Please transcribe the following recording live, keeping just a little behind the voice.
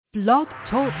Blog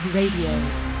Talk Radio.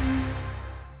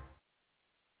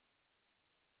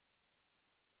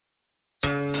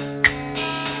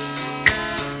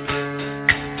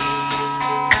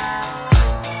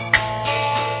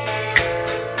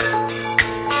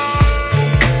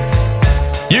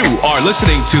 Are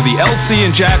listening to the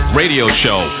LCandjack radio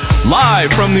show,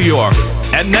 live from New York.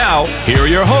 And now, here are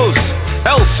your hosts,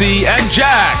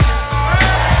 LCandjack.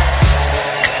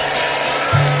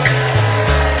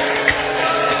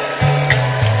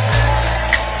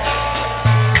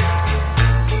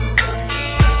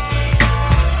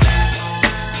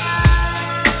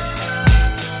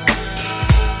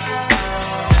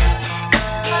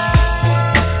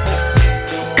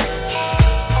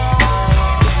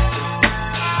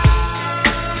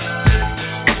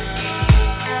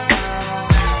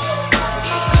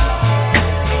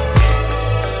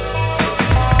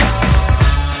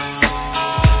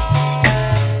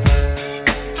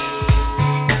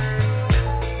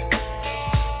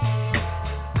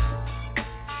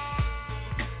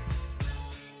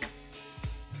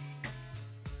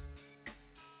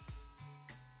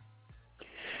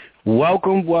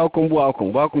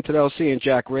 Welcome to the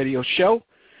LCandjack radio show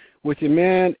with your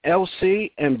man,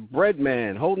 LC and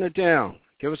Breadman, holding it down.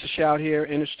 Give us a shout here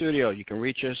in the studio. You can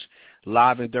reach us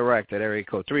live and direct at area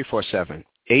code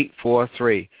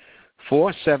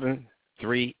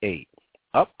 347-843-4738.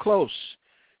 Up close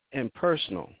and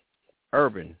personal,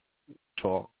 urban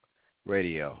talk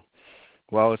radio.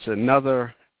 Well, it's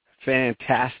another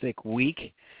fantastic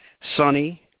week.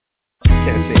 Sunny.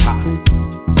 Can't say hot,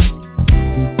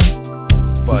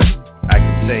 but I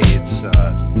can say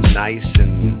it's nice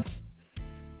and,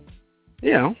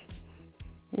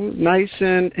 nice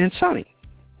and sunny.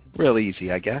 Real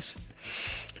easy, I guess.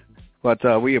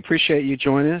 But we appreciate you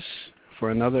joining us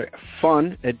for another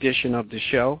fun edition of the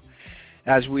show.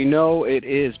 As we know, it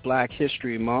is Black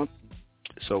History Month,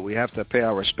 so we have to pay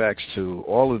our respects to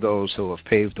all of those who have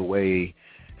paved the way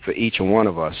for each and one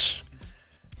of us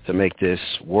to make this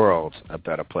world a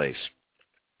better place.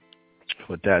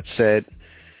 With that said,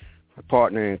 my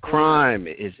partner in crime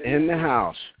is in the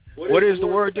house. What is the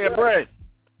word there, Brett?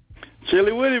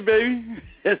 Chili Willy, baby.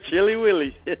 Chili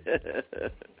Willy.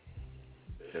 The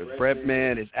Brett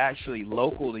man is actually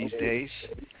local these days.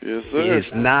 Yes, sir. He is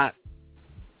not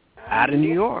out of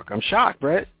New York. I'm shocked,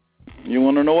 Brett. You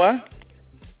want to know why?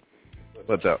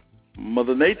 What's up?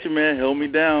 Mother Nature, man, held me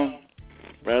down.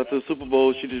 Right after the Super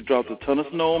Bowl, she just dropped a ton of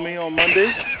snow on me on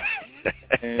Monday.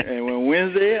 and when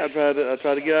Wednesday, I tried to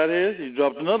get out of here, he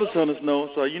dropped another ton of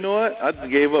snow. So you know what? I just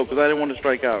gave up because I didn't want to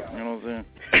strike out. You know what I'm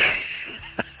saying?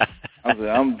 I said,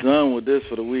 I'm done with this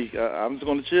for the week. I'm just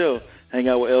going to chill, hang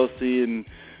out with LC and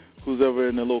who's ever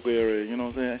in the local area. You know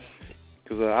what I'm saying?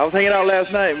 Because I was hanging out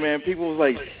last night, man. People was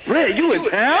like, Brett, you in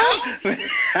town?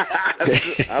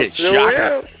 I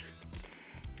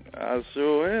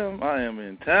sure am. I am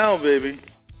in town, baby.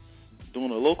 Doing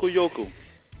a local yokel.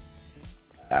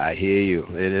 I hear you.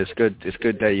 It is good. It's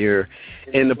good that you're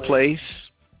in the place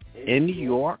in New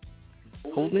York,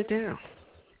 holding it down.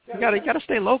 You gotta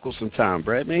stay local sometime,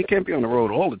 Brad. Man, you can't be on the road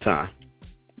all the time.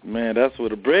 Man, that's where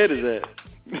the bread is at.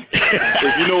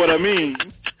 If you know what I mean.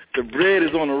 The bread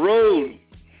is on the road.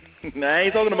 Now, I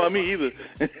ain't talking about me either.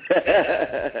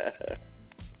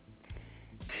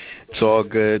 It's all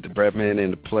good. The Breadman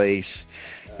in the place.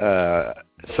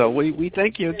 So we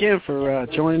thank you again for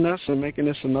joining us and making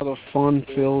this another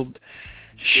fun-filled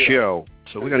show.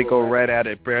 So we're going to go right at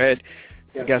it, Brad.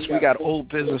 I guess we got old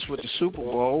business with the Super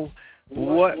Bowl.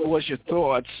 What was your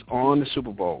thoughts on the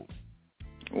Super Bowl?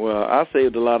 Well, I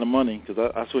saved a lot of money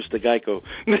because I switched to Geico.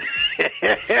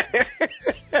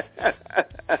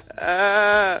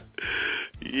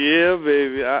 Yeah,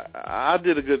 baby. I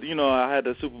did a good, I had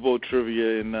the Super Bowl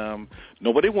trivia, and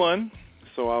nobody won.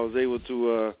 So I was able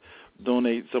to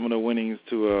donate some of the winnings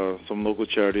to some local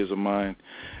charities of mine.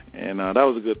 And that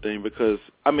was a good thing because,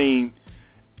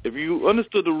 if you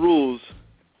understood the rules,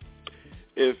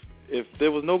 if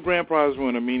there was no grand prize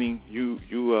winner, meaning you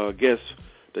guess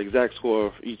the exact score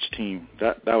of each team,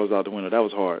 that was out the window. That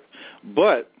was hard.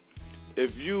 But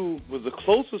if you was the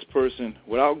closest person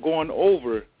without going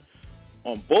over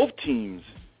on both teams,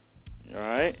 all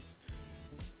right,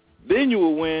 then you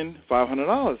will win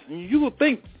 $500. And you would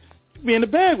think you'd be in the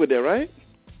bag with that, right?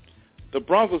 The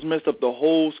Broncos messed up the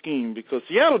whole scheme because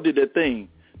Seattle did that thing.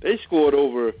 They scored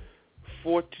over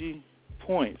 40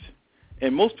 points.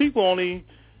 And most people only,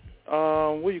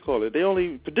 they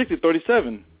only predicted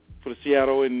 37 for the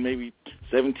Seattle and maybe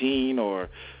 17 or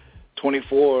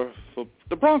 24 for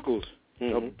the Broncos.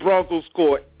 Mm-hmm. The Broncos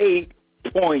scored 8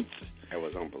 points. That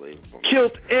was unbelievable.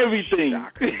 Killed everything.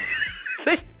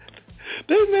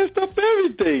 They messed up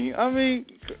everything. I mean,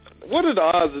 what are the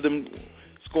odds of them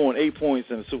scoring 8 points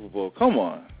in the Super Bowl? Come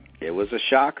on. It was a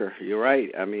shocker. You're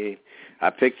right. I mean, I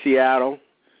picked Seattle.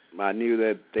 I knew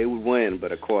that they would win,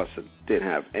 but, of course, I didn't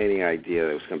have any idea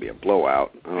it was going to be a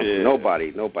blowout.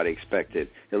 Nobody expected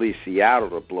at least Seattle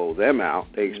to blow them out.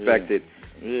 They expected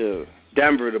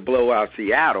Denver to blow out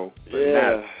Seattle. But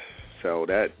not. So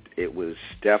it was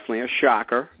definitely a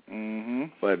shocker. Mm-hmm.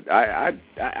 But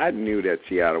I knew that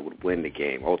Seattle would win the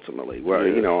game ultimately. Well,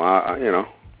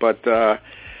 but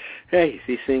hey,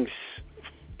 these things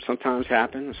sometimes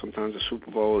happen, and sometimes the Super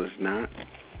Bowl is not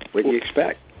what you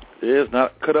expect. Yeah, it's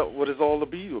not cut up what it's all to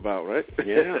be about, right?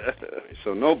 Yeah.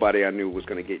 So nobody I knew was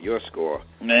going to get your score.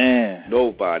 Man.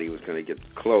 Nobody was going to get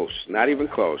close. Not even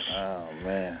close. Oh,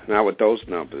 man. Not with those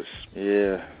numbers.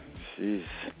 Yeah. Jeez.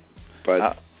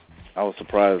 But I was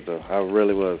surprised, though. I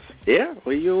really was. Yeah.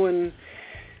 Well, you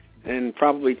and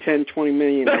probably 10, 20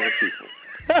 million other people.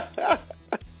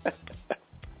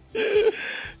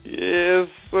 Yes,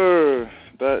 sir.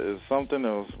 That is something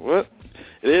else. What?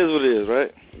 It is what it is,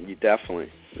 right? It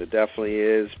definitely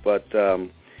is. But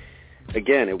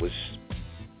again,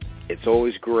 it's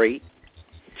always great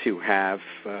to have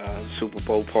Super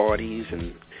Bowl parties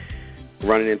and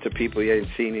running into people you hadn't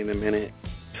seen in a minute.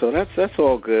 So that's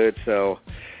all good. So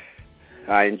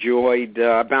I enjoyed.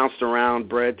 I bounced around,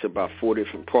 Brett, to about 4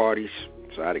 different parties.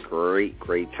 So I had a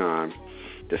great time,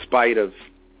 despite of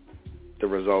the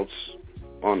results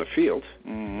on the field.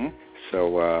 Mm-hmm.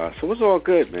 So it was all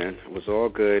good, man. It was all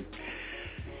good.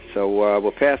 So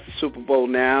we're past the Super Bowl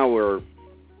now. We're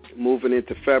moving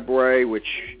into February, which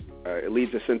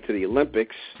leads us into the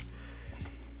Olympics,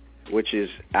 which is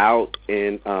out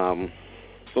in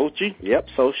Sochi. Yep,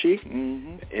 Sochi,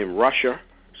 in Russia,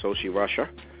 Sochi, Russia.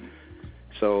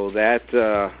 So that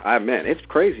man, it's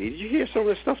crazy. Did you hear some of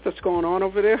the stuff that's going on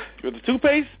over there with the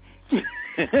toothpaste?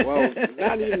 Well,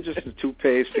 not even just the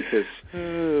toothpaste, because,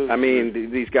 I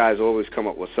mean, these guys always come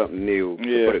up with something new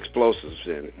to put explosives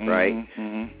in, right?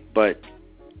 Mm-hmm. But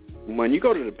when you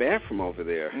go to the bathroom over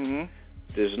there,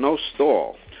 there's no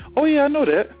stall. Oh, yeah, I know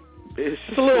that. It's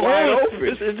a little hole. Open.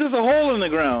 It's just a hole in the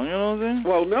ground, you know what I'm saying?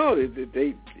 Well, no,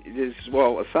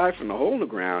 aside from the hole in the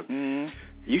ground,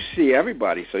 you see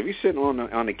everybody. So if you're sitting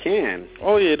on the can,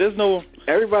 oh yeah, there's no.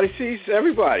 Everybody sees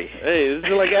everybody. Hey, it's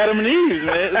like Adam and Eve,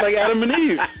 man. It's like Adam and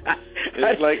Eve.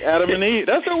 It's like Adam and Eve.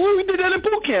 That's what we did that in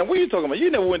boot camp. What are you talking about? You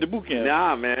never went to boot camp.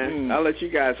 Nah, man. I'll let you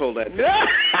guys hold that.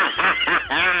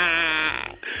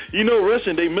 You know,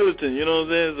 Russian, they militant. You know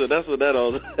what I'm saying? So that's what that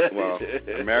all. Well,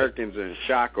 Americans are in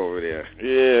shock over there.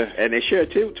 Yeah, and they share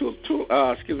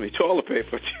toilet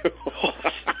paper too.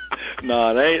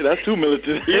 Nah, that's too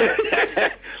militant.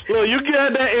 Look, you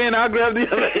grab that end, I'll grab the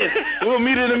other end. We'll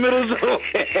meet in the middle zone.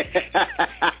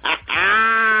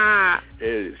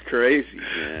 It is crazy,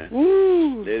 man.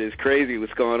 Woo. It is crazy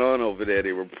what's going on over there.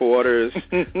 The reporters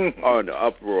are in the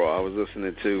uproar. I was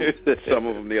listening to some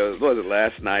of them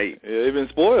last night. Yeah, they've been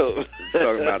spoiled.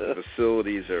 Talking about the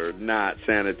facilities are not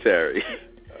sanitary.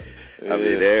 I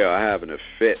mean, they are having a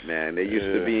fit, man. They used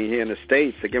to be here in the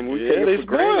States. Again, we take it for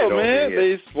granted over here.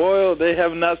 They spoiled. They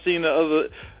have not seen the other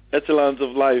echelons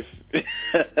of life.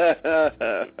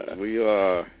 We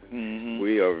are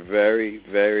very,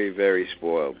 very, very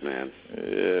spoiled, man.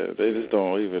 Yeah, they just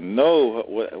don't even know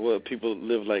what people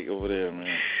live like over there,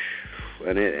 man.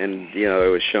 And you know, it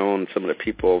was showing some of the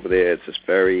people over there. It's this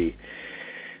very,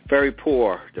 very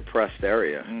poor, depressed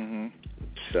area. Mm-hmm.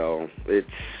 So it's.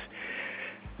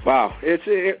 Wow,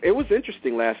 it was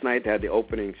interesting last night. They had the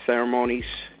opening ceremonies,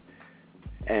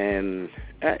 and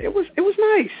it was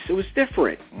nice. It was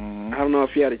different. I don't know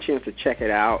if you had a chance to check it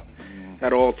out.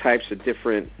 Had all types of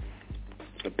different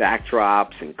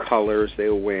backdrops and colors they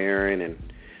were wearing, and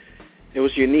it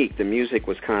was unique. The music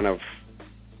was kind of,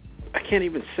 I can't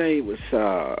even say it was.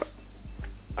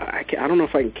 I don't know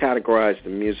if I can categorize the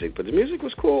music, but the music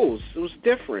was cool. It was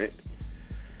different,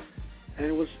 and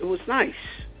it was nice.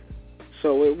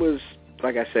 So it was,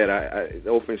 like I said, the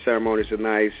opening ceremonies are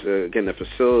nice. Again, the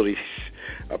facilities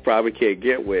I probably can't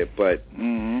get with, but,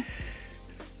 you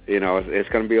know, it's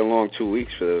going to be a long 2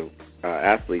 weeks for the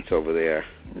athletes over there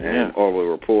and all the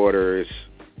reporters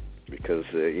because,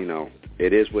 you know,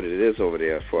 it is what it is over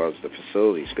there as far as the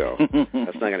facilities go.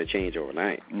 That's not going to change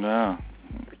overnight. No.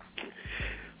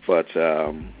 But,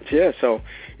 yeah, so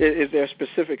is there a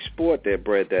specific sport there,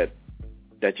 Brett,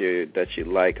 that you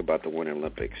like about the Winter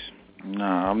Olympics? No,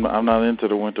 I'm not into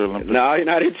the Winter Olympics. No, you're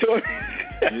not into it?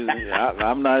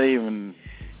 I'm not even.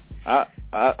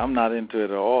 I'm not into it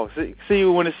at all. See,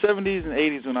 when the 70s and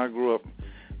 80s, when I grew up,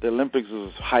 the Olympics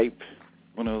was hype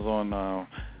when it was on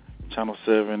Channel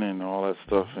 7 and all that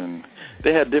stuff, and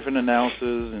they had different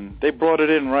announcers, and they brought it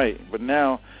in right. But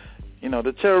now,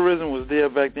 the terrorism was there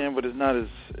back then, but it's not as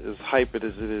hype as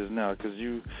it is now, because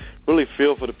you really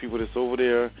feel for the people that's over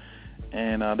there,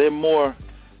 and they're more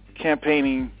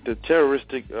campaigning the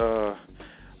terroristic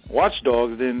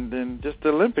watchdogs than just the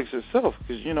Olympics itself.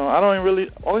 Because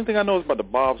only thing I know is about the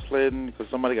bobsledding, because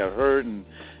somebody got hurt, and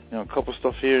a couple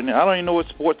stuff here and there. I don't even know what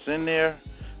sports in there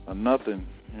or nothing,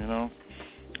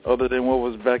 other than what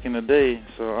was back in the day.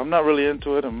 So I'm not really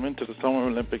into it. I'm into the Summer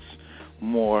Olympics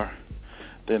more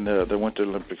than the Winter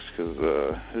Olympics, because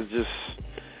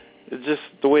it's just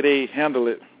the way they handle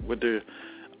it with the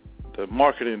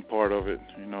marketing part of it.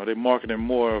 They marketing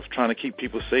more of trying to keep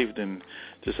people safe than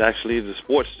just actually the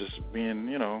sports just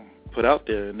being, put out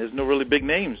there. And there's no really big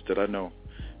names that I know.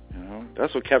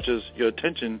 That's what captures your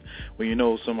attention when you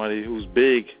know somebody who's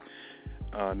big,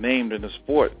 named in the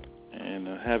sport, and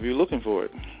have you looking for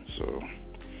it. So,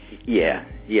 yeah,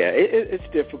 it's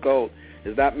difficult.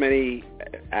 There's not many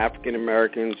African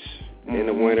Americans in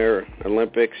the Winter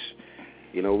Olympics.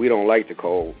 We don't like the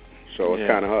cold, so it's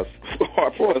kind of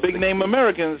hard for us. Big name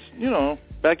Americans,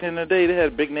 back in the day they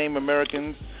had big name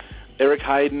Americans. Eric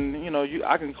Hayden,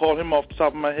 I can call him off the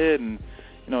top of my head, and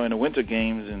in the Winter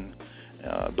Games, and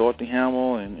Dorothy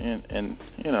Hamill, and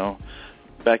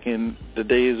back in the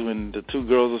days when the two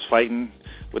girls was fighting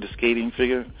with the skating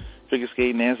figure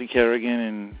skate, Nancy Kerrigan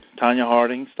and Tanya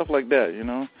Harding, stuff like that.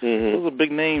 Those are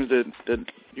big names that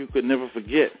you could never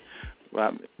forget.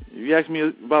 If you ask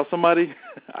me about somebody,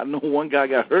 I know one guy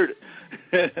got hurt,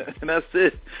 and that's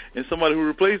it. And somebody who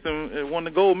replaced him and won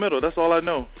the gold medal. That's all I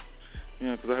know.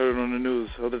 Because I heard it on the news.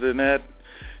 Other than that,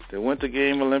 the Winter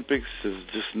Game Olympics is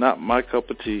just not my cup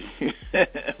of tea.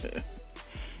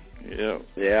 Yeah,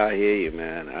 I hear you,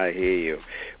 man. I hear you.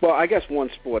 Well, I guess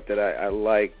one sport that I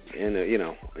like, and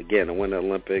again, the Winter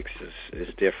Olympics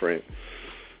is different.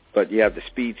 But you have the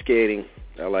speed skating.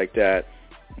 I like that.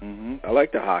 Mm-hmm. I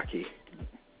like the hockey.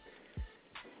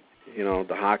 The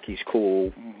hockey's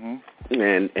cool.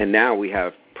 Mm-hmm. And now we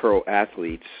have pro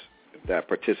athletes that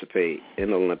participate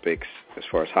in the Olympics as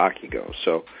far as hockey goes.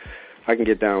 So I can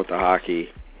get down with the hockey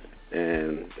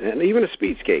and even the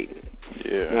speed skating.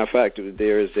 Yeah. Matter of fact,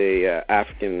 there is a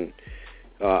African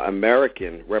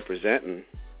American representing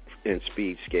in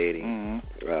speed skating,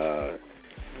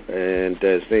 and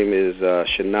his name is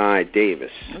Shania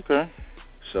Davis. Okay.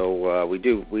 So we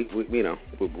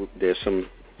there's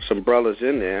some brothers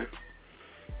in there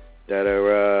that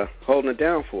are holding it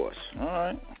down for us. All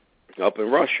right. Up in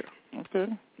Russia. Okay.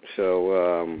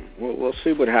 So we'll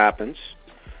see what happens.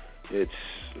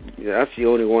 That's the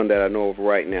only one that I know of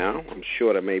right now. I'm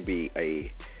sure there may be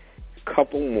a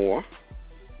couple more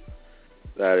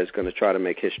that is going to try to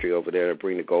make history over there to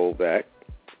bring the gold back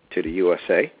to the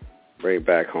USA, bring it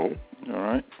back home. All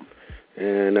right.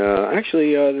 And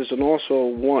actually, there's also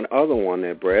one other one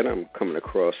there, Brad, I'm coming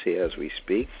across here as we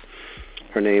speak.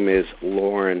 Her name is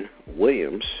Lauren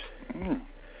Williams.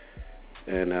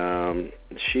 And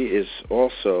she is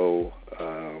also,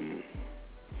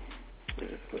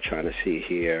 we're trying to see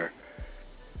here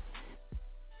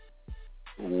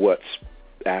what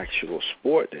actual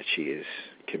sport that she is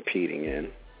competing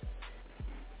in.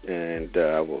 And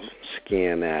we'll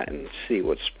scan that and see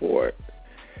what sport.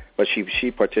 But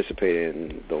she participated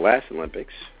in the last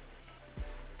Olympics.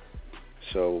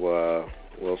 So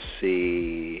we'll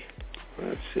see.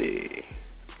 Let's see.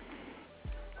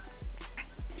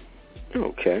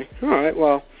 Okay. All right.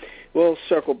 Well, we'll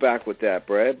circle back with that,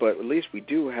 Brad. But at least we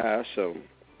do have some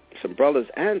brothers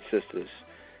and sisters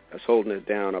that's holding it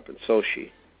down up in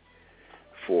Sochi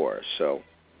for us. So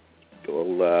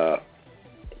we'll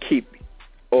keep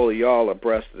all of y'all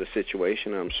abreast of the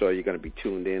situation. I'm sure you're going to be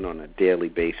tuned in on a daily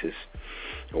basis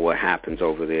of what happens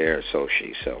over there at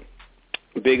Sochi. So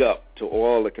big up to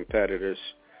all the competitors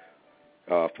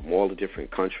from all the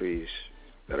different countries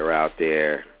that are out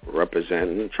there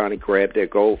representing and trying to grab their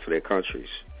gold for their countries.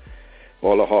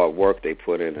 All the hard work they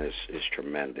put in is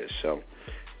tremendous. So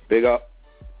big up.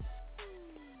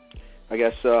 I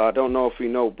guess I don't know if you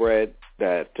know, Brad,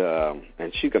 that,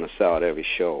 and she's going to sell out every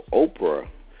show, Oprah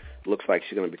looks like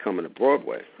she's going to be coming to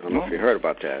Broadway. I don't know if you heard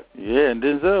about that. Yeah, and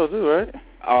Denzel too, right?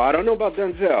 Oh, I don't know about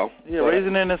Denzel. Yeah,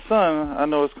 Raisin in the Sun, I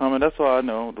know it's coming. That's all I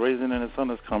know. Raisin in the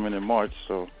Sun is coming in March,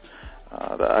 so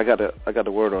I got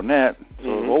the word on that.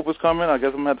 So if Oprah's coming, I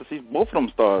guess I'm going to have to see both of them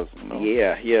stars.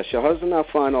 Yeah. Her husband not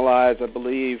finalized. I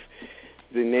believe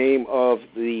the name of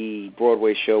the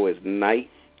Broadway show is Night.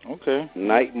 Okay.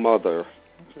 Night Mother.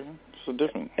 Okay. so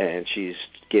different. And she's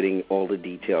getting all the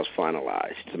details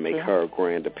finalized to make her a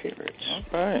grand appearance. All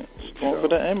right. She's going for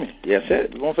that Emmy. Yes,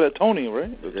 it. She's going for that Tony,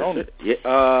 right? The Tony. Yeah.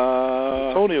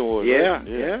 The Tony Award, right?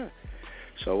 Yeah.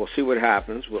 So we'll see what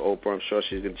happens with Oprah. I'm sure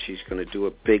she's gonna do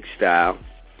a big style,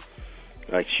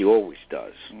 like she always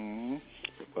does. Mm-hmm.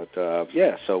 But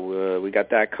so we got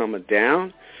that coming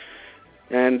down,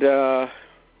 and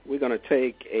we're gonna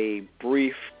take a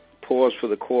brief pause for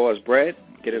the cause, Brett.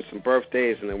 Get in some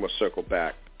birthdays, and then we'll circle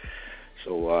back.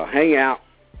 So hang out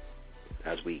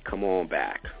as we come on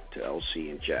back to LC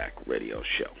and Jack Radio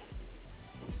Show.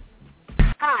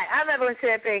 Hi, I'm Evelyn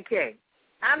Champagne King.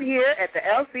 I'm here at the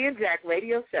LC and Jack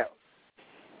Radio Show.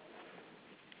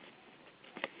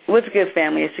 What's good,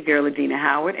 family? It's your girl, Adina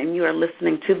Howard, and you are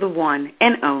listening to the one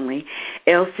and only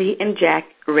LC and Jack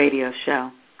Radio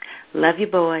Show. Love you,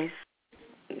 boys.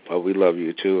 Well, we love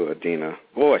you too, Adina.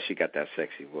 Boy, she got that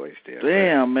sexy voice there.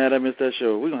 Damn, man, I missed that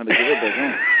show. We're going to have to get her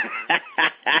back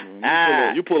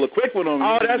on. You pull a quick one on me.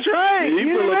 Oh, that's right.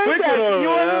 You pull a quick one on me. You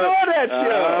wasn't on that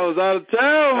show. I was out of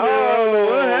town, man. I don't know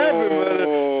what happened, man.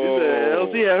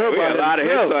 LC had her by himself. A lot of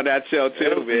hits on that show, too,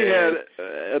 LC man.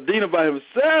 had Adina by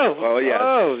himself. Oh, yeah.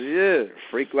 Oh, yeah.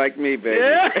 Freak like me, baby.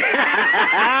 Yeah.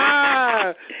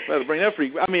 Better bring that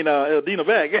freak. Adina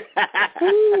back.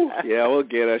 Yeah, we'll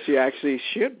get her. She actually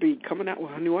should be coming out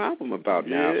with a new album about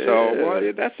now. Yeah.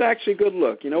 So that's actually a good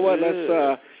look. You know what? Yeah.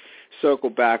 Let's circle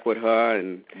back with her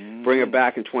and bring her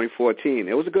back in 2014.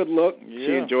 It was a good look. Yeah.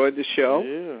 She enjoyed the show.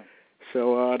 Yeah.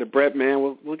 So the Brett man,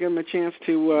 we'll give him a chance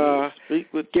to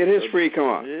get his freak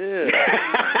on. Yeah.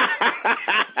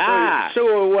 Show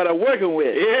her what I'm working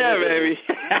with. Yeah, baby.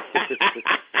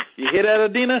 You hear that,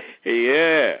 Adina?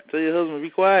 Yeah. Tell your husband, be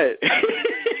quiet.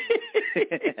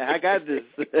 I got this.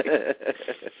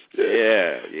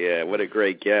 Yeah. What a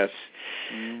great guest.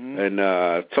 Mm-hmm. And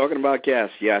talking about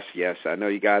guests, yes. I know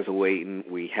you guys are waiting.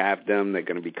 We have them. They're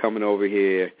going to be coming over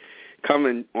here,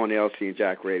 coming on the LC and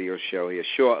Jack Radio Show here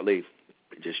shortly.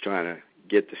 We're just trying to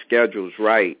get the schedules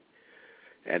right,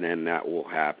 and then that will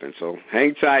happen. So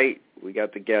hang tight. We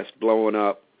got the guests blowing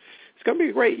up. It's going to be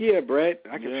a great year, Brett.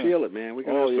 I can feel it, man. We're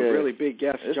going to have some really big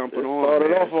guests jumping on.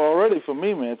 Started man. off already for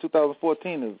me, man.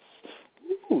 2014 is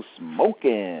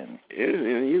smoking.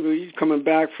 You coming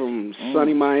back from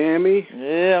sunny Miami?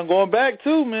 Yeah, I'm going back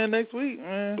too, man, next week,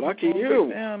 man. Lucky you.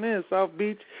 Down there in South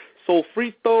Beach,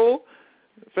 Sofrito,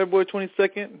 February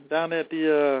 22nd, down at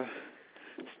the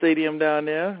stadium down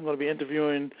there. I'm going to be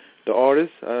interviewing the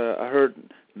artists. I heard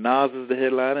Nas is the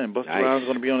headliner, and Busta Rhymes is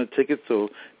going to be on the ticket. So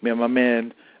me and my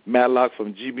man Matlock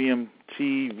from GBM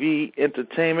TV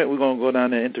Entertainment, we're going to go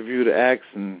down there and interview the acts,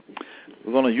 and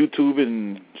we're going to YouTube it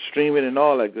and stream it and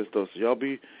all that good stuff. So y'all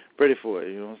be ready for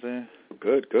it, you know what I'm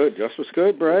saying? Good. Just was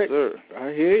good, Brett. Yes, sir.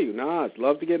 I hear you, Nas.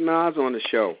 Love to get Nas on the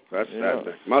show. That's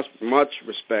much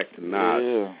respect to Nas.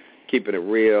 Yeah. Keeping it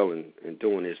real and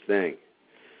doing his thing.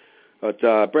 But,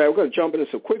 Brad, we're going to jump into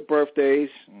some quick birthdays,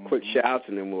 quick shouts,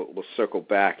 and then we'll circle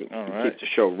back and keep the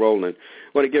show rolling.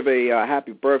 I want to give a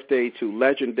happy birthday to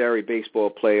legendary baseball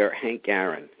player Hank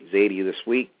Aaron. He's 80 this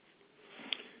week.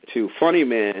 To funny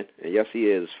man, and yes he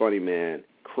is, funny man,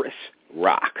 Chris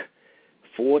Rock,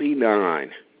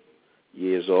 49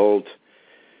 years old.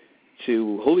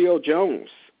 To Julio Jones,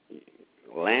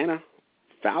 Atlanta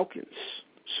Falcons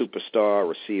superstar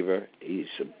receiver. He's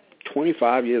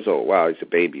 25 years old. Wow, he's a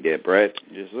baby there, Brett.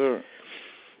 Yes, sir.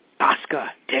 Oscar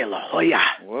De La Hoya.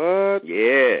 What?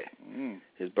 Yeah.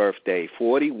 His birthday,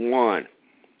 41.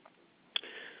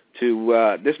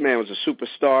 To this man was a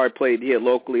superstar. He played here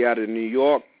locally out of New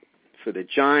York for the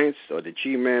Giants, or the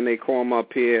G-Man they call him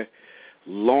up here,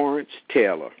 Lawrence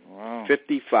Taylor. Wow.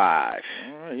 55.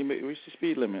 All right, he reached the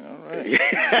speed limit. All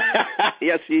right.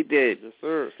 Yes, he did. Yes,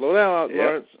 sir. Slow down,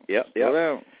 Lawrence. Yep. Slow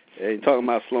down. And talking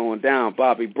about slowing down,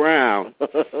 Bobby Brown.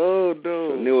 Oh,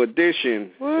 no. New addition.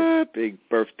 What? Big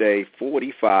birthday,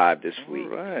 45 this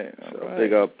week. All right. So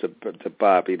big up to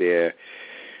Bobby there.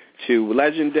 To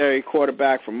legendary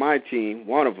quarterback from my team,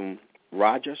 one of them,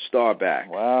 Roger Staubach.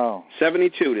 Wow.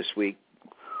 72 this week.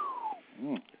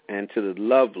 And to the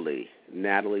lovely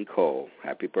Natalie Cole,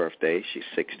 happy birthday. She's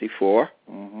 64.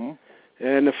 Mm-hmm.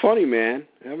 And the funny man,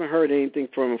 I haven't heard anything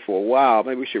from him for a while.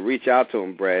 Maybe we should reach out to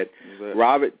him, Brad.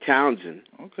 Robert Townsend.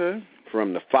 Okay.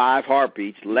 From the Five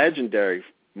Heartbeats, legendary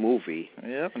movie.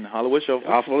 Yep, and Hollywood Shuffle.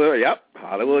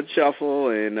 Hollywood Shuffle,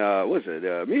 and what was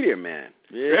it, Meteor Man.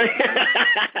 Yeah.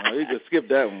 Oh, you just skip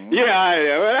that one. Yeah,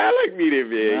 I like Meteor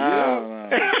Man. No.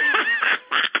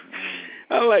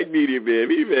 I like Meteor Man.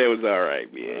 Meteor Man was all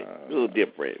right, man. A little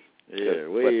different. Yeah,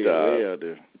 way out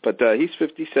there. But he's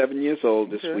 57 years old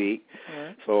this week. All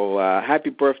right. So happy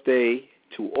birthday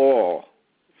to all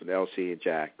for the LC and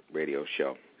Jack radio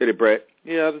show. Hit it, Brett.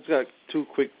 Yeah, I just got 2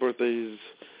 quick birthdays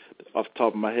off the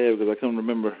top of my head because I couldn't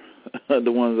remember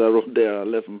the ones I wrote there. I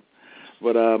left them.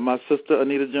 But my sister,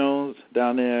 Anita Jones,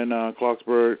 down there in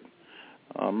Clarksburg,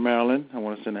 Maryland, I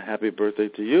want to send a happy birthday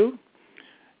to you.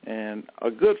 And a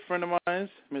good friend of mine,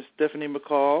 Miss Stephanie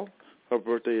McCall, her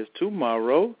birthday is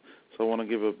tomorrow. So I want to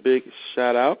give a big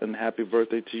shout-out and happy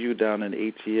birthday to you down in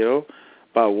ATL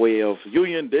by way of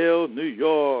Uniondale, New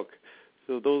York.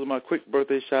 So those are my quick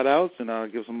birthday shout-outs, and I'll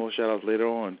give some more shout-outs later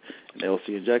on in the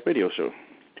LC and Jack radio show.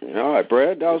 All right,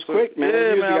 Brad, that was quick, man.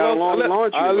 Yeah, man,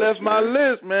 I left my man.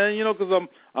 list, man, because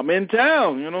I'm in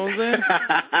town, you know what I'm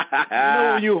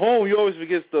saying? When you're home, you always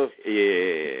forget stuff.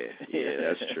 Yeah,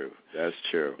 that's true. That's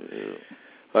true. Yeah.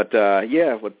 But,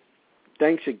 but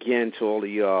thanks again to all of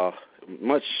y'all.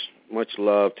 Much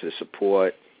love to the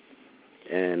support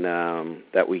and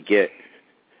that we get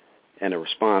and the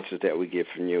responses that we get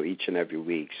from you each and every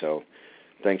week. So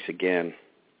thanks again.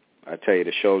 I tell you,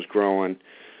 the show's growing.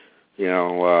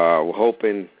 We're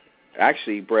hoping,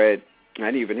 actually, Brad, I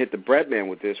didn't even hit the bread man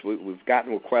with this. We've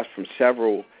gotten requests from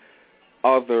several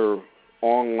other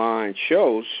online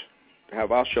shows to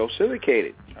have our show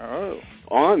syndicated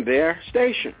on their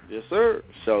station. Yes, sir.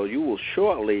 So you will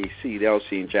shortly see the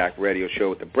LC and Jack radio show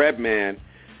with the bread man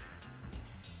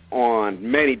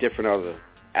on many different other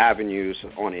avenues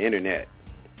on the internet.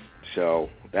 So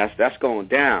that's going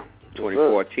down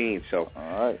 2014. So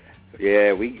all right.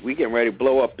 Yeah, we getting ready to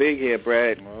blow up big here,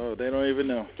 Brad. Oh, they don't even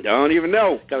know. They don't even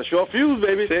know. Got a short fuse,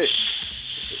 baby. That's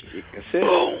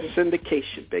it.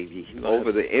 Syndication, baby,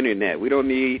 over the internet. We don't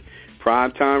need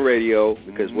primetime radio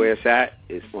because where it's at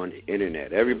is on the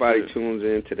internet. Everybody tunes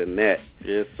into the net.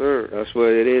 Yes, sir. That's what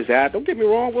it is at. Don't get me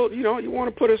wrong. Well, you want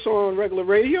to put us on regular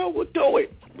radio, we'll do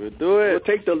it. We'll do it. We'll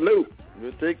take the loop.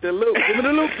 We'll take the loop. Give me the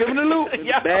loop. Give me the loop.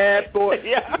 Yeah. Bad boy.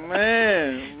 Yeah.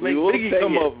 Man, make Biggie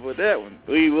come up with that one.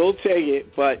 We will take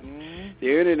it, but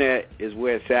the internet is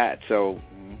where it's at. So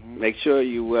make sure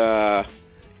you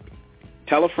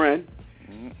tell a friend.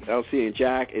 LC and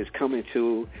Jack is coming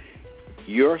to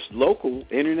your local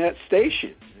internet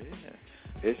station.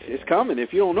 Yeah. It's coming.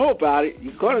 If you don't know about it,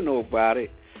 you're going to know about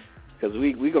it because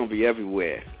we're going to be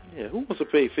everywhere. Yeah, who wants to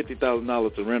pay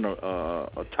 $50,000 to rent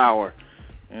a tower?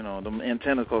 The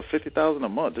antennas cost $50,000 a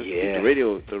month. Just to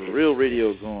keep the real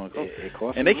radio going. It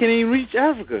costs and they can't even reach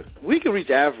Africa. We can reach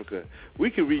Africa. We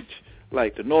can reach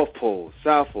like the North Pole,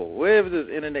 South Pole, wherever there's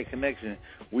internet connection,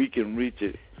 we can reach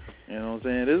it. You know what I'm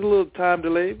saying? There's a little time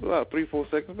delay, about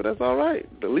 3-4 seconds, but that's all right.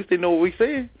 At least they know what we're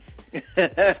saying.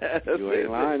 You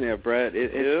ain't lying there, Brad.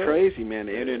 It's crazy, man.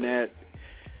 The internet,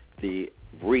 the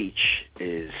reach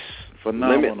is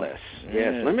phenomenal. Limitless. Yeah,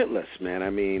 it's limitless, man. I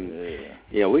mean,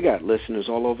 we got listeners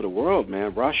all over the world,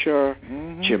 man. Russia,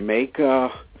 Jamaica.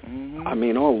 I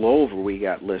mean, all over we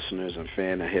got listeners and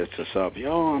fans that hits us up.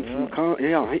 I'm from,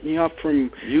 hitting you up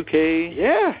from UK.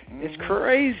 Yeah, it's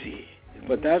crazy.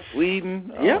 But that's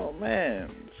Sweden. Oh,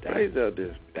 man. It's crazy out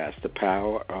there. That's the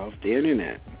power of the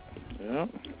internet. Yeah.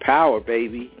 Power,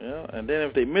 baby. Yeah, and then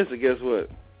if they miss it, guess what?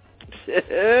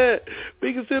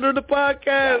 We consider the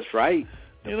podcast. That's right.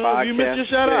 If you miss your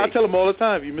shout-out, I tell them all the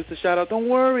time, if you miss a shout-out, don't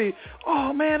worry.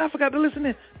 Oh, man, I forgot to listen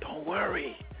in. Don't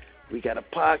worry. We got a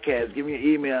podcast. Give me an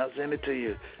email. I'll send it to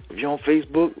you. If you're on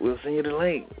Facebook, we'll send you the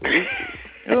link. You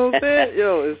know what I'm saying?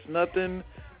 It's nothing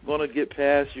going to get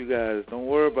past you guys. Don't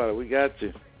worry about it. We got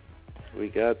you. We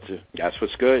got you. That's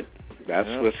what's good. That's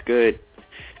what's good.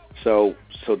 So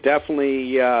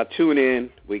definitely tune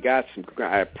in. We got some.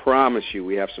 I promise you,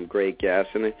 we have some great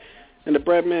guests, and the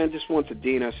bread man just wants to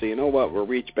Dina. So you know what? We'll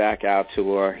reach back out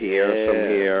to her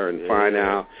here and find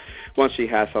out once she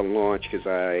has her launch. Because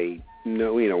I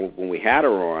know, when we had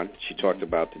her on, she talked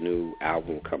about the new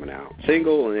album coming out,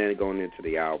 single, and then going into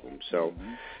the album. So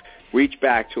reach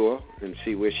back to her and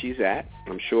see where she's at.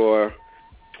 I'm sure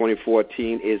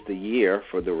 2014 is the year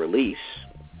for the release.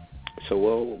 So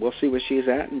we'll see where she's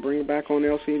at and bring her back on the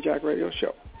LC and Jack radio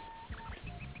show.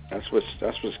 That's what's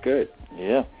good.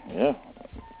 Yeah.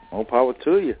 More power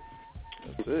to you.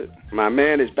 That's it. My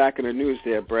man is back in the news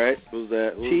there, Brett. Who's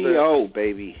that? T.O.,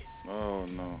 baby. Oh,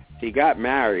 no. He got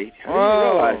married. I didn't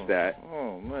realize that.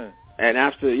 Oh, man. And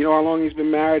after, how long he's been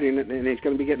married and he's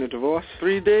going to be getting a divorce?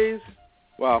 3 days?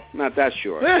 Well, not that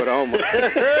short, but almost.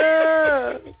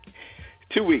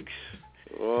 2 weeks.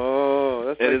 Oh,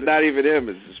 that's and it's not even him;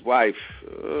 it's his wife.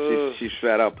 She's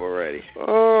fed up already.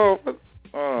 Oh,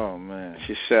 man,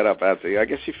 she's fed up after. I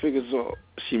guess she figures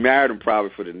she married him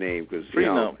probably for the name because he's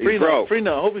broke. Free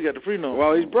note. I hope he got the free note.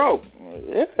 Well, he's broke.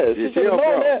 Yeah, she should have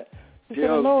known that. She should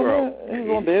have known that. He's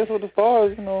gonna dance with the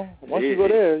stars. Once you go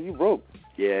there, you broke.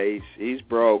 Yeah, he's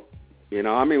broke. You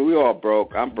know, I mean, we all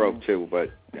broke. I'm broke too, but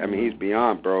I mean, he's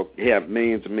beyond broke. He has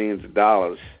millions and millions of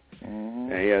dollars,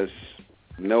 and he has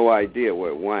no idea where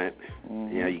it went.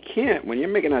 You know, you can't, when you're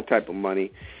making that type of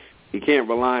money, you can't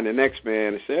rely on the next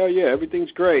man and say, oh yeah,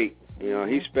 everything's great. You know,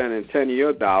 he's spending 10 of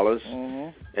your dollars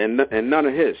and none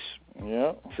of his.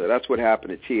 Yeah. So that's what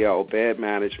happened to T.O. Bad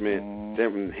management,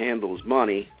 didn't handle his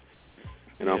money,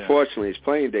 and unfortunately his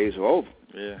playing days are over.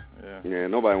 Yeah,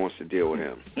 nobody wants to deal with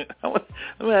him. Let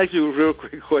me ask you a real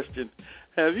quick question.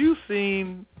 Have you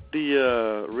seen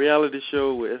the reality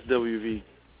show with SWV?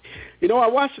 You know, I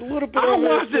watched a little bit of it.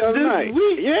 I watched it this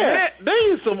week. Yeah. Man,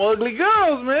 they are some ugly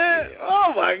girls, man. Yeah.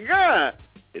 Oh, my God.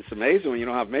 It's amazing when you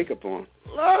don't have makeup on.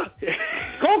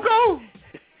 Coco?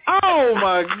 Oh,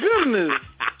 my goodness.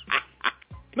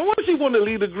 No wonder she wanted to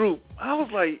lead the group. I was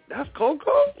like, that's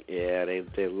Coco? Yeah, they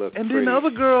look And pretty. then the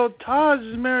other girl, Taj,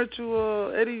 is married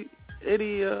to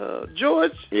Eddie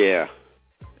George. Yeah.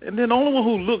 And then the only one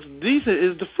who looks decent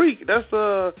is the freak. That's,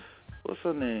 what's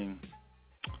her name?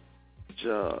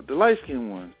 The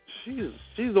light-skinned one. She's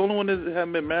the only one that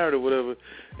hasn't been married or whatever.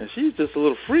 And she's just a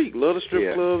little freak. Love the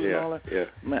strip clubs and all that. Yeah.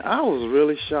 Man, I was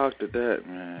really shocked at that,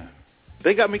 man.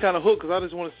 They got me kind of hooked because I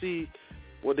just want to see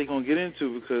what they're going to get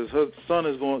into because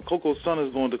Coco's son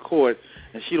is going to court,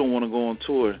 and she don't want to go on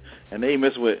tour. And they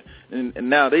mess with, and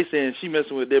now they saying she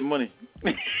messing with their money.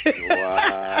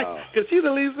 Wow. Because she's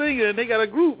the lead singer, and they got a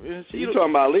group. And you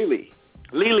talking about Lily?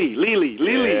 Lily.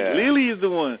 Yeah. Lily is the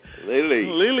one.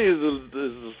 Lily is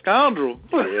a scoundrel.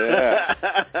 Yeah.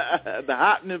 The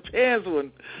hot in the pants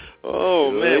one. Oh,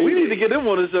 Lily. Man, we need to get them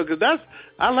on the show because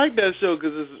I like that show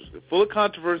because it's full of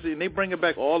controversy and they bring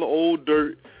back all the old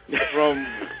dirt from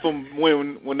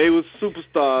when they were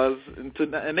superstars and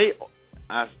they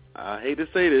I hate to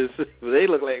say this, but they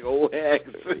look like old hags.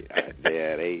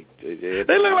 Yeah, they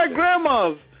look like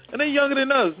grandmas and they younger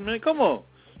than us. Man, come on.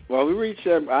 Well, we reached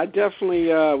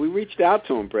we reached out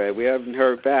to them, Brad. We haven't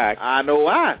heard back. I know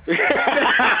why.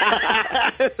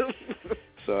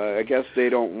 So I guess they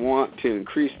don't want to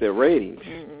increase their ratings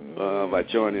by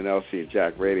joining LC and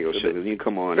Jack Radio Show. When you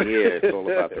come on here, it's all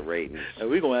about the ratings. And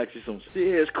we're going to ask you some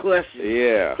serious questions.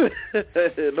 Yeah.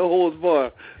 No holds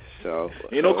barred. So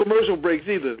ain't no commercial breaks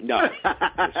either. No.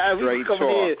 Straight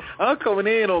talk. I'm coming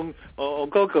in on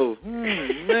Coco.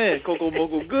 Man, Coco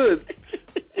Moco good.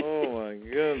 Oh my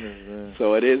goodness, man.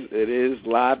 So it is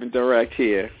live and direct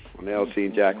here on the LC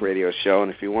and Jack Radio Show,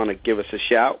 and if you want to give us a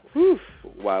shout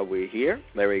while we're here,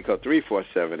 Larry, call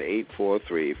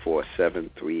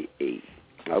 347-843-4738.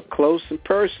 Up close and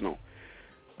personal,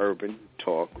 Urban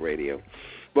Talk Radio.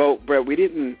 Well, Brett, we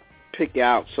didn't pick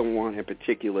out someone in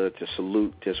particular to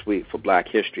salute this week for Black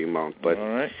History Month, but all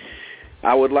right.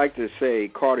 I would like to say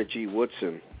Carter G.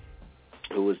 Woodson,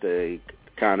 who was the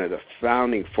kind of the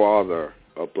founding father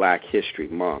of Black History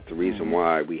Month, the reason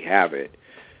why we have it.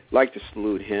 I'd like to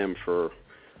salute him for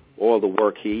all the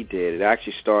work he did. It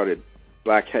actually started,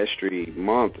 Black History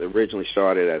Month originally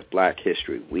started as Black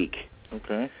History Week.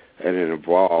 Okay. And it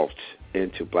evolved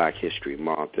into Black History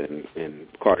Month, and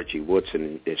Carter G.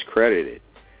 Woodson is credited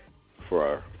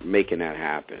for making that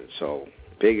happen. So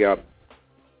big up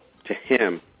to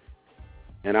him,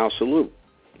 and I'll salute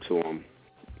to him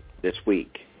this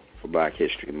week for Black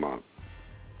History Month.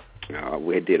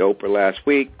 We did Oprah last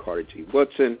week, Carter G.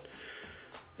 Woodson,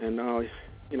 and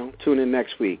tune in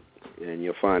next week, and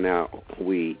you'll find out who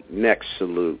we next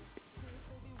salute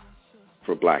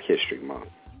for Black History Month.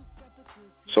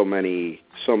 So many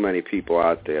people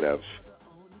out there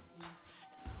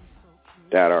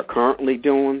that are currently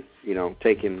doing,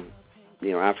 taking,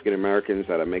 African Americans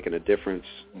that are making a difference,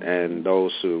 and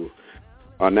those who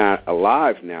are not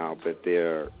alive now, but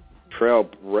they're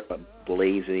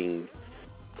trailblazing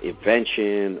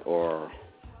invention or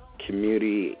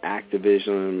community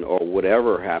activism or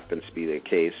whatever happens to be the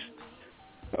case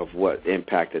of what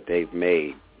impact that they've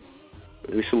made.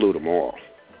 We salute them all.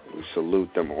 We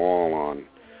salute them all on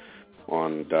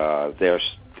their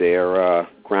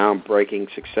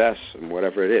groundbreaking success and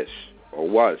whatever it is or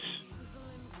was.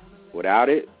 Without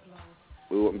it,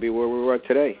 we wouldn't be where we were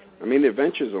today. I mean, the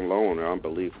adventures alone are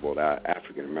unbelievable that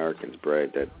African Americans,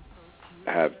 Brad, that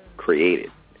have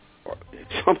created.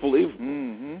 It's unbelievable.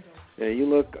 Mm-hmm. Yeah, you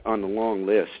look on the long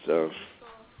list of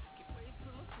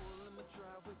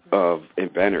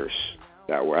inventors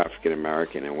that were African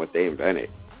American and what they invented.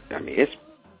 I mean,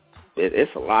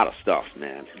 it's a lot of stuff,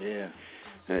 man. Yeah.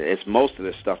 It's most of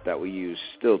the stuff that we use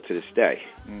still to this day.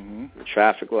 Mm-hmm. The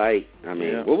traffic light. I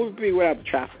mean, what would it be without the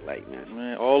traffic light, man?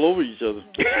 Man, all over each other.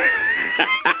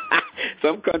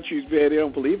 Some countries, man, they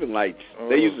don't believe in lights. Oh.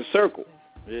 They use a circle.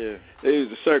 Yeah. They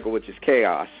use a circle, which is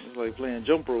chaos. It's like playing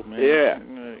jump rope, man. Yeah.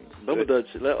 Double Dutch.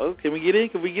 Oh, can we get in?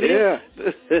 Can we get in? Yeah.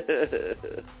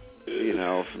 You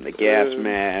know, from the gas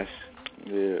mask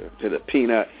to the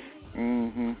peanut.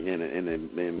 Mm-hmm.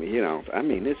 And you know, I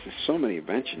mean, there's so many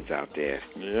inventions out there.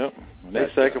 Yep. And they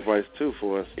sacrifice, too,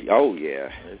 for us. Oh, yeah.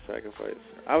 They sacrifice.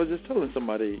 I was just telling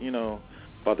somebody, you know,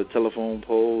 about the telephone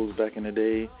poles back in the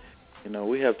day. You know,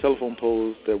 we have telephone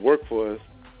poles that work for us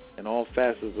in all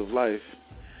facets of life.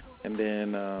 And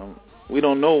then we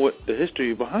don't know what the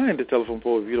history behind the telephone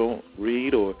pole if you don't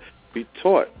read or be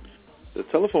taught. The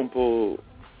telephone pole,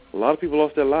 a lot of people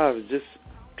lost their lives just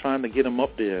trying to get them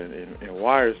up there and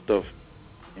wire stuff,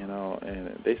 you know,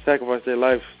 and they sacrifice their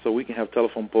life so we can have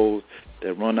telephone poles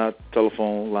that run out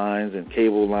telephone lines and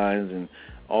cable lines and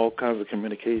all kinds of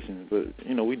communications. But,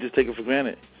 you know, we just take it for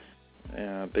granted.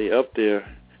 They up there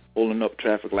holding up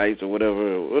traffic lights or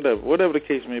whatever the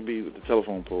case may be with the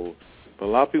telephone pole. But a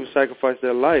lot of people sacrifice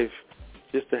their life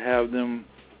just to have them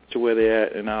to where they're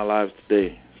at in our lives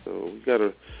today. So we got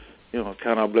to, you know,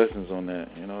 count our blessings on that.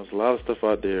 You know, there's a lot of stuff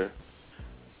out there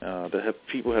that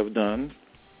people have done,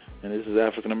 and this is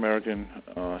African American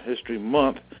History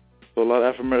Month. So a lot of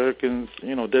African Americans,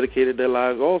 you know, dedicated their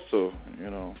lives also,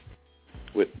 you know,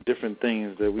 with different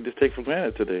things that we just take for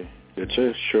granted today.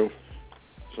 It's true.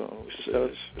 So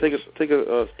take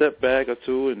a step back or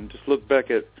two and just look back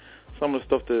at some of the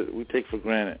stuff that we take for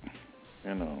granted,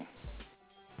 you know,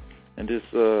 and just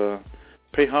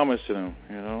pay homage to them,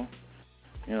 you know.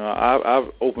 You know,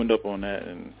 I've opened up on that,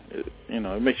 and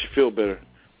it makes you feel better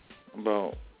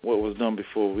about what was done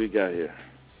before we got here,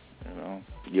 you know.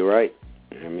 You're right.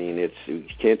 I mean, you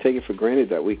can't take it for granted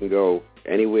that we can go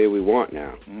anywhere we want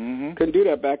now. Mm-hmm. Couldn't do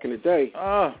that back in the day.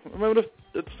 Remember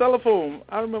the telephone?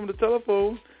 I remember the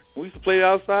telephone. We used to play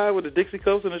outside with the Dixie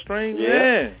cups and the strings.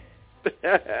 Yeah.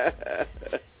 That's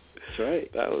right.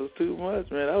 That was too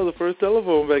much, man. That was the first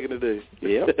telephone back in the day.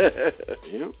 Yep.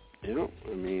 Yep.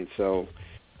 I mean, so,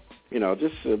 you know,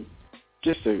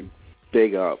 just a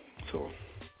big up to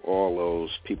all those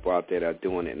people out there that are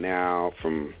doing it now,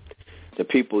 from the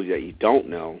people that you don't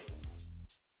know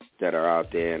that are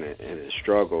out there in a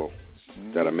struggle,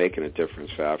 that are making a difference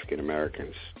for African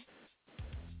Americans,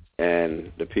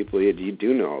 and the people you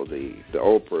do know, the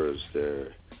Oprahs, the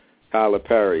Tyler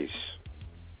Perrys,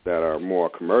 that are more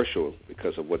commercial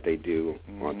because of what they do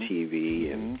on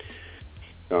TV, and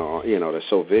you know, they're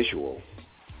so visual.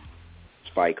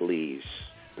 Spike Lee's.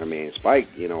 I mean, Spike,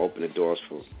 you know, opened the doors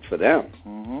for them,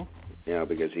 you know,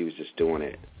 because he was just doing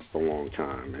it for a long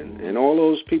time. And all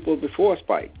those people before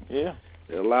Spike. Yeah.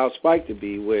 It allowed Spike to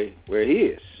be where he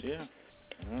is. Yeah.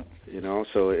 You know,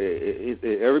 so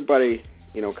everybody,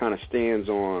 you know, kind of stands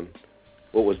on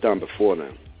what was done before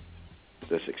them,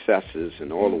 the successes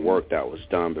and all the work that was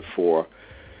done before.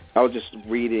 I was just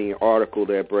reading an article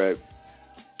there, Brett,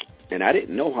 and I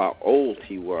didn't know how old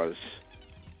he was,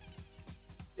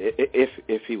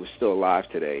 if he was still alive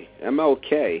today.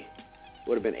 MLK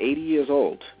would have been 80 years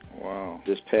old. Wow.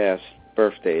 This past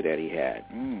birthday that he had.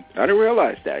 I didn't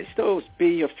realize that. He still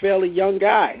be a fairly young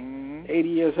guy, 80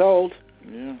 years old.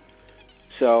 Yeah.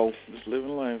 So just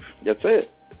living life. That's it.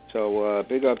 So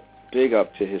big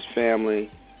up to his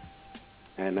family,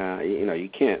 and you know, you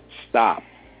can't stop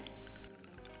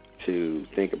to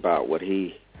think about what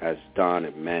he has done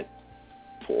and meant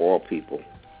for all people.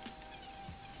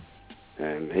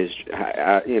 And his,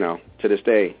 you know, to this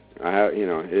day, I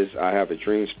have a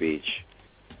dream speech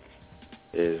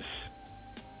is,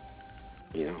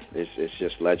 you know, it's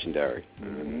just legendary.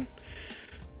 And,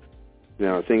 you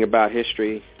know, the thing about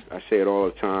history, I say it all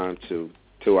the time to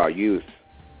our youth,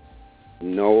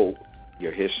 know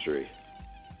your history.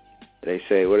 They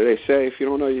say, what do they say? If you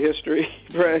don't know your history,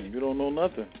 Brett, you don't know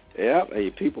nothing. Yeah, and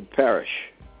your people perish.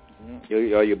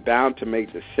 Yeah. You're bound to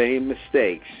make the same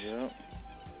mistakes. Yeah.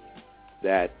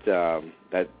 That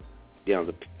you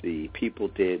know the people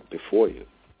did before you.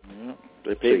 Yeah.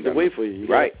 They paved the way for you.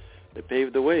 Right. They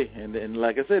paved the way, and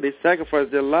like I said, they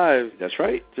sacrificed their lives. That's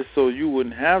right. Just so you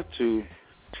wouldn't have to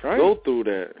go through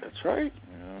that. That's right.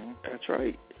 You know? That's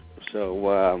right.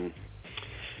 So,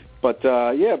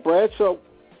 yeah, Brad. So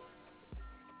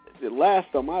the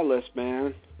last on my list,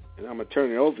 man, and I'm gonna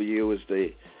turn it over to you, is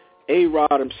the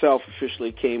A-Rod himself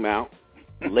officially came out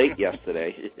late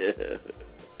yesterday. Yeah.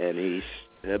 And he's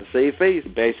had to save face.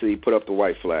 Basically put up the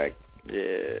white flag.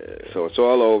 Yeah. So it's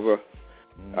all over.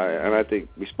 And I think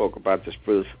we spoke about this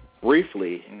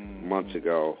briefly months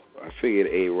ago. I figured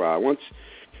A-Rod, once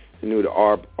I knew the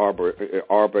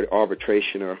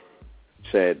arbitrationer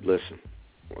said, listen,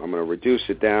 I'm going to reduce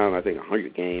it down, I think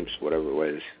 100 games, whatever it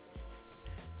was.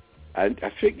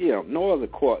 I figured, you know, no other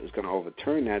court is going to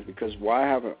overturn that, because why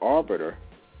have an arbiter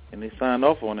and they signed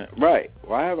off on it. Right.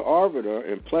 Why have an arbiter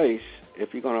in place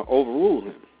if you're going to overrule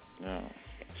him? Yeah.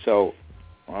 So,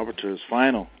 arbiter is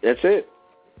final. That's it.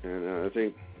 And I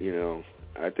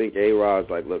think, A-Rod's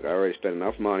like, look, I already spent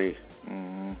enough money,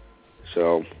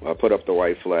 so I'll put up the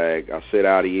white flag. I'll sit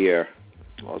out a year.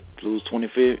 I'll lose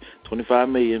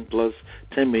 $25 million plus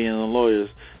 $10 million on lawyers.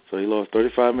 So he lost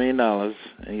 $35 million,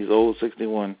 and he's owed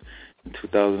 $61 in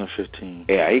 2015.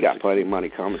 Yeah, he got plenty of money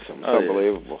coming to him. It's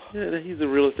unbelievable. Yeah, he's a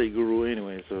real estate guru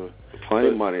anyway. So plenty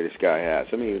of money this guy has.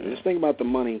 I mean, just think about the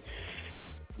money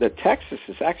that Texas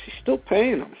is actually still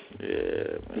paying him. Yeah,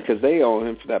 man. Because they owe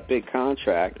him for that big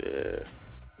contract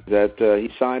that he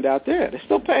signed out there. They're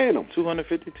still paying him.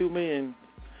 $252 million.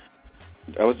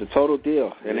 That was the total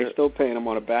deal, and they're still paying him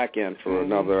on the back end for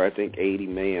another, I think, $80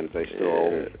 million. They still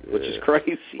owe him, which is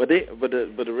crazy. But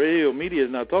the radio media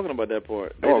is not talking about that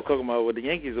part. They're talking about what the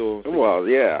Yankees owe. Well,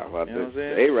 yeah, well, you know what I'm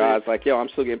saying? A-Rod's like, yo, I'm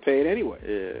still getting paid anyway.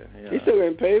 Yeah. He's still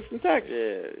getting paid from Texas.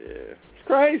 Yeah. It's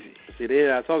crazy. See, they're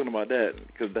not talking about that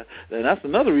because that's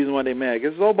another reason why they're mad.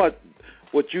 Because it's all about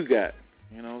what you got.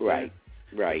 You know. Right.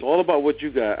 It's all about what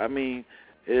you got. I mean,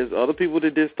 there's other people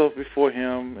that did stuff before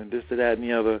him and this, that, and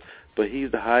the other. But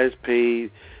he's the highest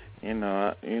paid, you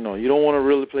don't want to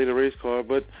really play the race card,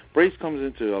 but race comes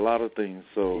into a lot of things.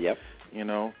 So,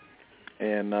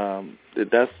 and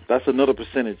that's another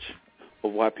percentage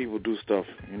of why people do stuff.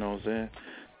 You know what I'm saying?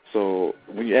 So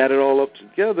when you add it all up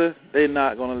together, they're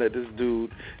not going to let this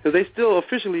dude, because they still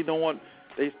officially don't want.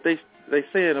 They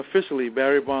saying officially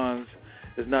Barry Bonds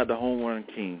is not the home run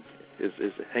king.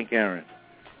 It's Hank Aaron.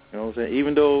 You know what I'm saying?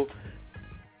 Even though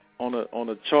on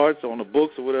the charts, on the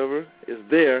books or whatever, it's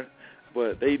there,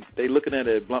 but they looking at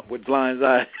it with blind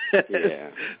eye. Yeah.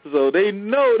 So they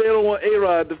know they don't want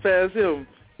A-Rod to pass him,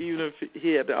 even if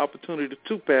he had the opportunity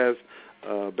to pass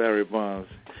Barry Bonds.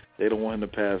 They don't want him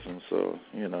to pass him. So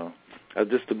that's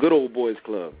just the good old boys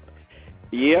club.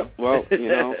 Yep. Well,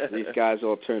 these guys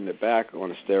all turned their back on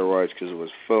the steroids because it was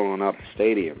filling up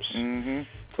stadiums. Mm-hmm.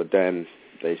 But then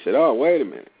they said, "Oh, wait a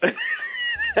minute."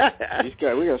 These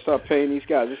guys, we gotta start paying these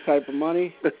guys this type of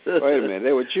money. Wait a minute,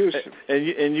 they were juicing.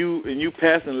 And you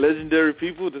passing legendary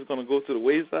people that's gonna go to the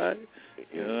wayside.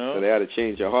 So they had to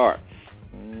change your heart.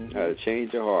 Mm-hmm. Had to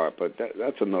change your heart, but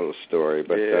that's another story.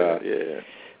 But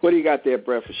what do you got there,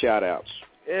 Brett, for shout outs?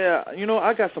 Yeah,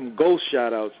 I got some ghost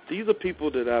shout outs. These are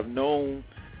people that I've known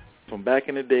from back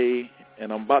in the day,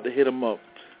 and I'm about to hit them up.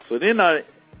 So then I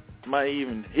might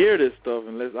even hear this stuff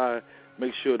unless I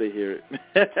make sure they hear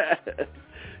it.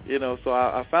 So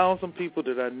I found some people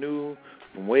that I knew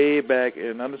from way back,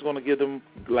 and I'm just going to give them,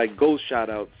 like, ghost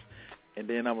shout-outs. And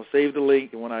then I'm going to save the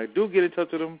link, and when I do get in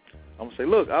touch with them, I'm going to say,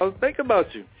 look, I was thinking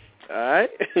about you. All right?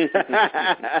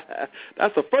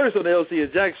 That's the first on the LC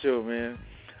and Jack show, man.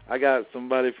 I got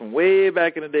somebody from way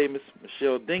back in the day, Miss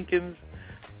Michelle Dinkins,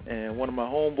 and one of my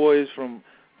homeboys from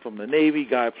the Navy,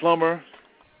 Guy Plummer,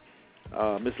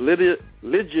 Miss Lydia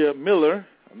Miller.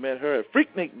 I met her at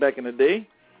Freaknik back in the day.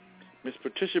 Miss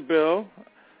Patricia Bell,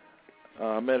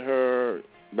 I met her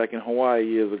back in Hawaii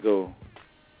years ago.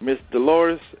 Miss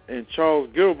Dolores and Charles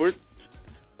Gilbert,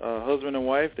 husband and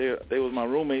wife, they was my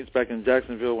roommates back in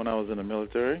Jacksonville when I was in the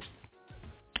military.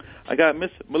 I got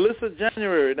Miss Melissa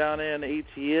January down there in the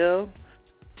ATL,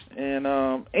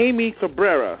 and Amy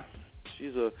Cabrera.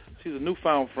 She's a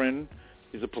newfound friend.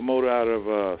 She's a promoter out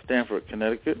of Stamford,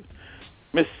 Connecticut.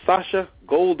 Miss Sasha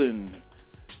Golden.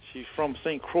 She's from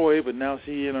St. Croix, but now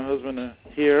she and her husband are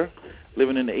here,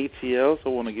 living in the ATL, so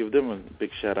I want to give them a big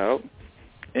shout-out.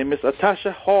 And Miss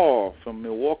Atasha Hall from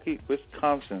Milwaukee,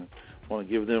 Wisconsin. I want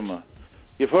to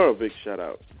give her a big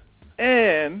shout-out.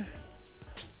 And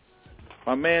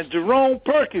my man Jerome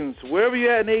Perkins, wherever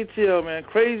you're at in ATL, man,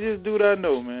 craziest dude I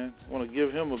know, man. I want to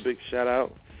give him a big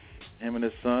shout-out, him and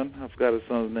his son. I forgot his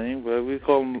son's name, but we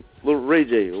call him Little Ray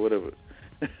J or whatever.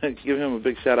 Give him a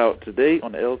big shout-out today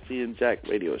on the LC and Jack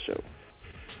radio show.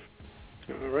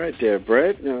 All right there,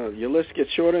 Brett. Your list gets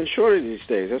shorter and shorter these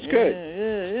days. That's good.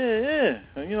 Yeah.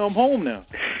 I'm home now.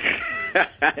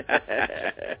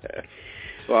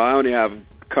 Well, I only have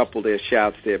a couple there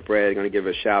shouts there, Brett. I'm going to give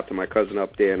a shout to my cousin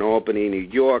up there in Albany, New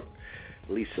York,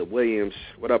 Lisa Williams.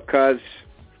 What up, cuz?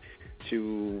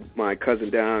 To my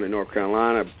cousin down in North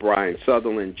Carolina, Brian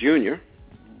Sutherland, Jr.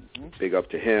 Big up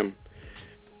to him.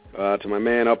 To my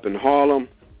man up in Harlem,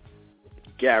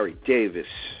 Gary Davis.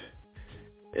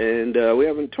 And we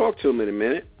haven't talked to him in a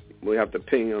minute. We have to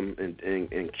ping him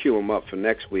and cue him up for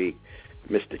next week,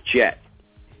 Mr. Jet.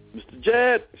 Mr.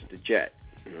 Jet.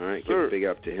 All right, give a big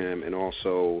up to him. And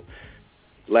also,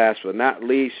 last but not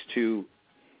least, to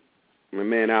my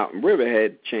man out in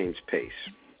Riverhead, James Pace.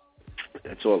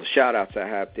 That's all the shout-outs I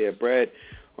have there, Brad.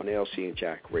 on the LC and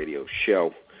Jack radio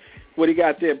show. What do you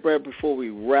got there, Brett, before we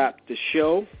wrap the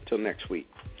show? Till next week.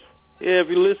 Yeah, if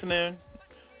you're listening,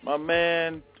 my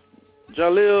man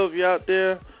Jalil, if you're out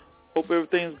there, hope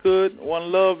everything's good.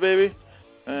 One love, baby.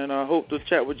 And I hope to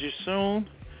chat with you soon.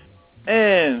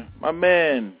 And my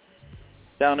man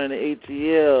down in the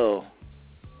ATL,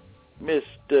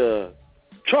 Mr.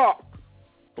 Chalk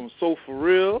from Soul For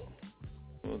Real.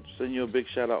 I'll send you a big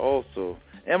shout out also.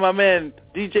 And my man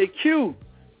DJ Q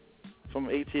from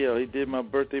ATL. He did my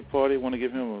birthday party. Want to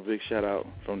give him a big shout out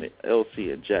from the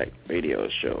LC and Jack radio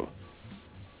show.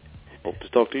 Hope to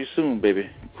talk to you soon, baby.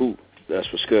 Cool. That's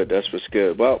what's good. That's what's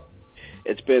good. Well,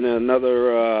 it's been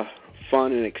another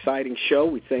fun and exciting show.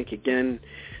 We thank again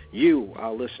you,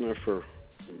 our listener, for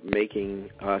making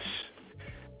us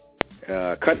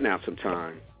cutting out some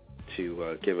time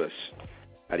to give us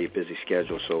out of your busy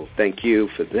schedule. So thank you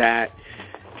for that.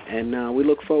 And we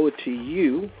look forward to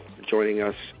you joining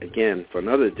us again for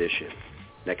another edition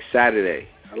next Saturday.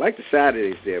 I like the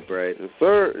Saturdays there, Brad. Yes,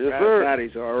 sir. Yes, sir.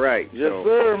 Saturdays are all right. Yes, so,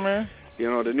 sir, man. You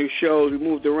know, the new shows, we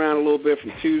moved around a little bit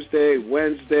from Tuesday,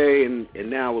 Wednesday, and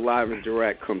now we're live and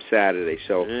direct come Saturday.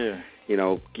 So, you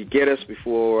know, you get us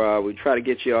before we try to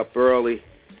get you up early,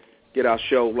 get our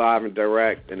show live and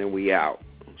direct, and then we out.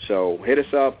 So hit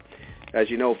us up. As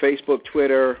you know, Facebook,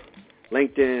 Twitter,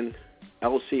 LinkedIn,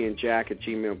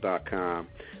 LCandjack@gmail.com.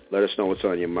 Let us know what's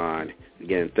on your mind.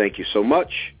 Again, thank you so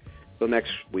much. Till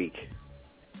next week.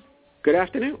 Good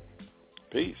afternoon.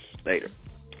 Peace. Later.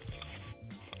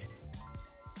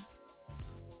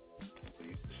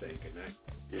 Say good night.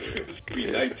 Yeah,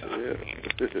 it's nighttime.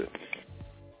 Yeah.